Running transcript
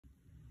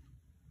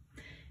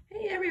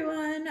Hey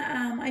everyone,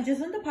 I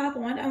just wanted to pop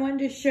on. I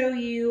wanted to show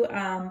you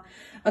a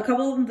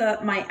couple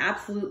of my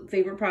absolute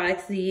favorite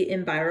products, the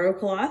enviro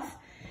cloth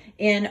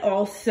and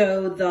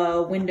also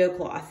the window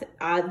cloth.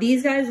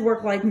 These guys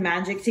work like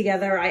magic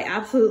together. I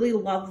absolutely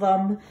love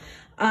them.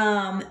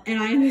 And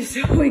I'm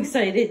so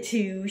excited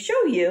to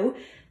show you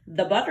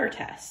the butter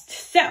test.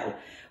 So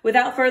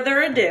without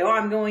further ado,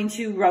 I'm going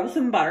to rub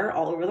some butter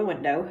all over the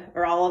window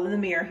or all over the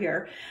mirror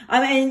here.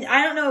 And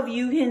I don't know if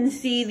you can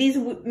see, these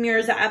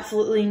mirrors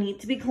absolutely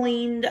need to be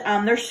cleaned.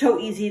 They're so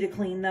easy to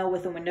clean though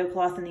with the window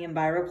cloth and the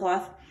enviro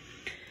cloth.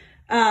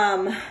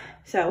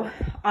 So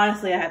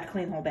honestly, I had to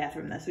clean the whole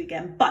bathroom this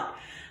weekend, but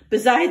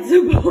besides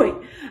the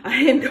point, I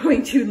am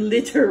going to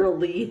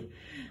literally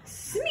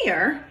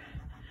smear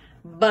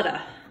butter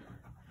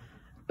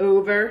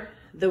over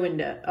the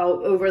window,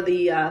 over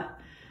the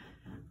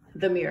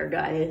mirror,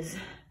 guys.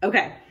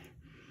 Okay,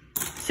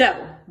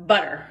 so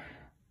butter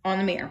on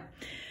the mirror.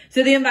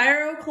 So the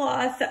enviro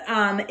cloth,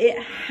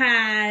 it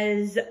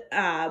has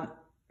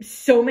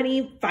so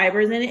many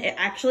fibers in it. It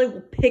actually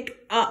will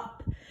pick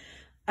up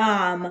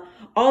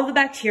all of the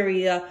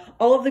bacteria,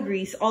 all of the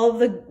grease, all of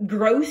the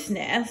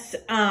grossness,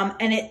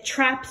 and it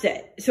traps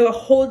it. So it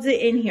holds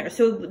it in here.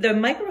 So the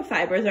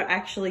microfibers are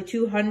actually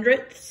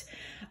 2/100ths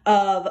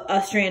of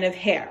a strand of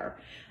hair.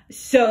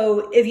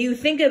 So if you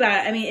think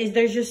about it, I mean,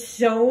 there's just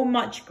so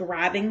much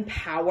grabbing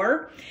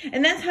power,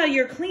 and that's how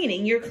you're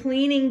cleaning. You're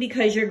cleaning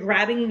because you're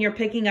grabbing and you're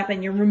picking up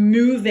and you're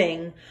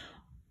removing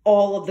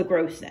all of the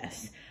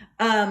grossness.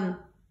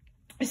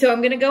 So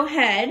I'm going to go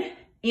ahead,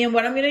 and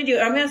what I'm going to do,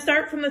 I'm going to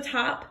start from the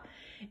top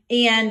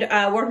and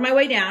work my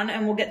way down,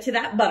 and we'll get to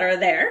that butter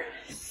there.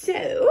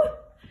 So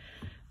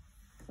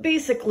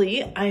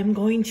basically, I'm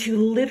going to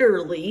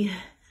literally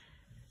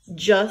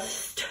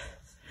just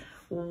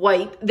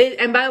wipe this,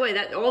 and by the way,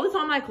 that all that's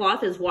on my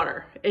cloth is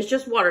water. It's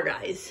just water,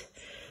 guys.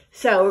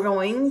 So we're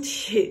going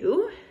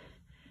to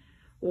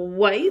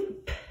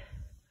wipe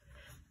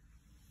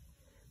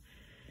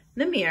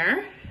the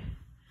mirror.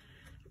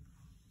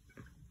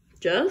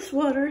 Just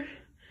water,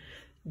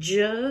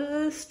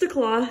 just a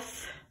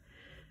cloth.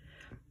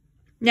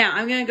 Now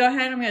I'm gonna go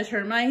ahead, I'm gonna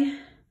turn my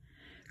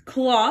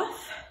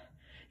cloth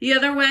the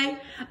other way.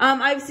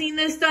 I've seen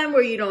this done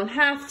where you don't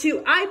have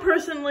to. I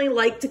personally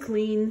like to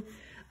clean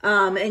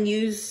and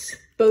use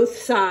both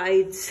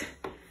sides.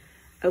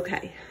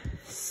 Okay,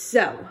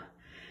 so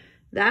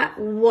that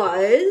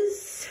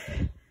was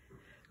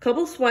a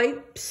couple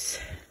swipes.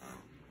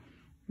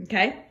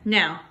 Okay,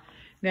 now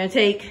I'm gonna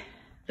take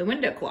the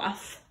window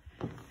cloth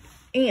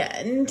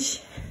and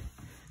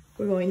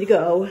we're going to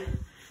go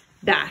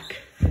back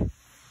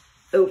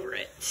over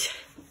it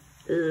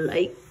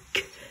like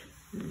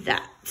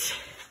that.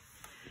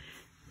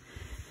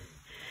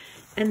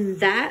 And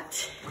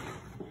that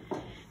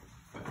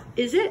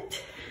is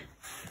it.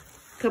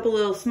 A couple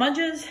little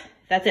smudges.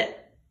 That's it.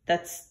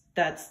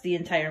 That's the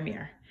entire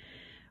mirror.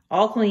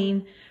 All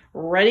clean,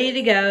 ready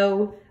to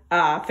go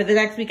for the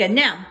next weekend.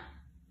 Now,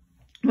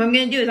 what I'm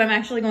going to do is I'm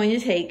actually going to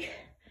take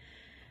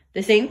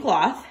the same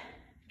cloth.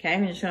 Okay,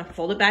 I'm just going to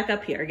fold it back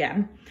up here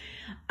again.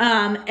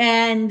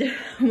 And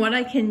what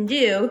I can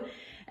do,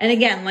 and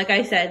again, like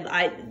I said,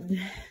 I'm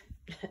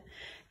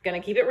going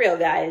to keep it real,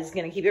 guys.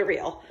 Going to keep it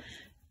real.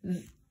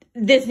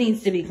 This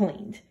needs to be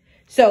cleaned.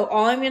 So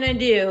all I'm going to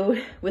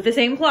do with the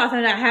same cloth,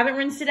 and I haven't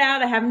rinsed it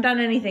out, I haven't done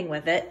anything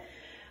with it.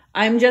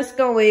 I'm just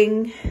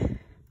going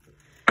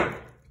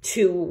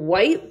to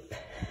wipe,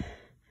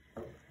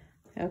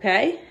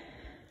 okay,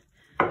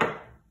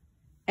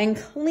 and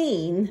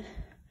clean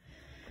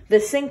the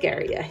sink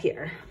area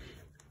here.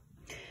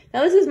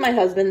 Now this is my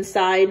husband's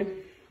side,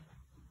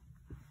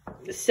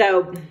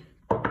 so,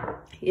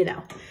 you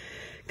know,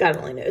 God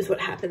only knows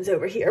what happens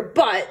over here,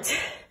 but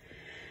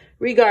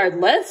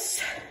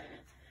regardless,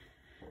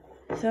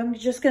 so I'm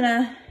just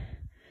gonna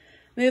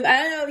move.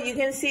 I don't know if you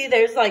can see,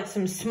 there's like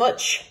some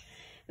smudge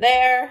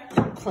there.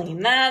 Clean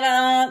that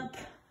up.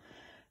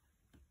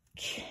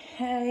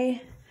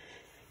 Okay.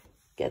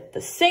 Get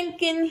the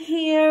sink in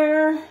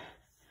here.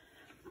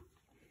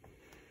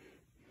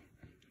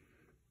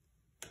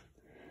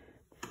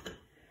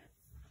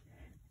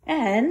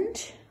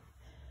 And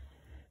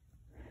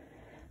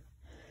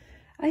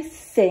I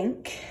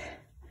think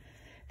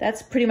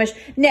that's pretty much.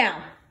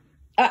 Now,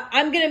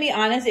 I'm going to be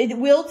honest, it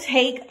will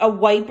take a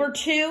wipe or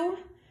two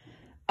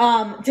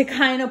to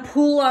kind of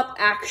pull up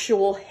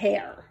actual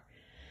hair.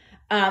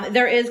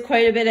 There is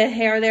quite a bit of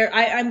hair there.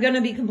 I'm going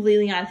to be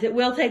completely honest. It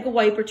will take a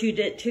wipe or two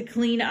to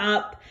clean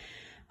up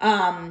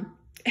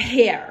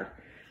hair.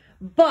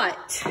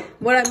 But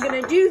what I'm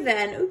going to do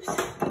then, oops,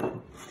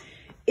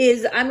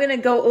 is I'm going to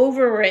go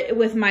over it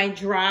with my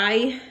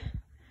dry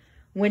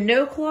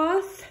window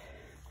cloth.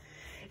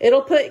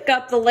 It'll pick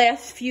up the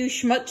last few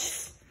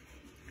schmutz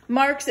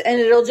marks and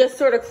it'll just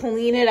sort of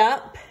clean it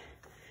up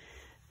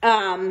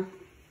and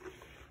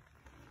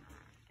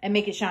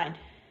make it shine.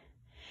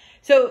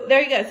 So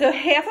there you go. So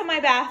half of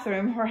my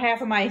bathroom or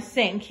half of my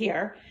sink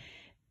here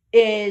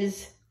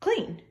is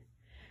clean.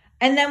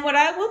 And then what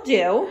I will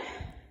do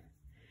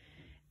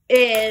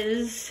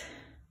is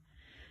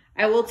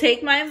I will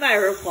take my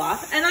enviro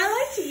cloth, and I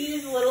like to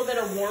use a little bit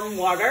of warm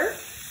water.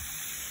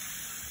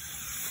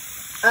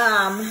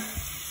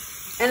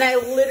 And I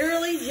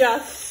literally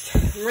just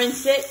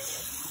rinse it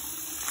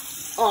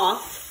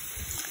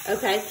off.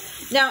 Okay.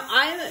 Now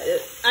I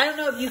don't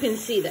know if you can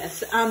see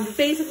this.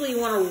 Basically you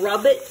want to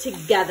rub it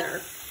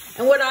together.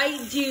 And what I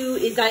do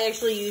is I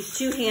actually use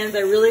 2 hands.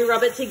 I really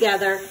rub it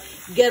together,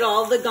 get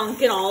all the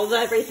gunk and all of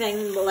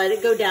everything, let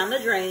it go down the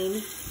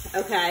drain.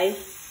 Okay.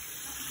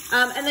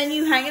 And then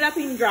you hang it up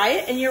and dry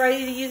it, and you're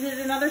ready to use it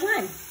another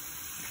time.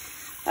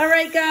 All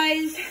right,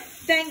 guys.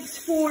 Thanks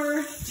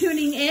for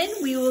tuning in.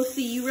 We will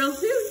see you real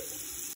soon.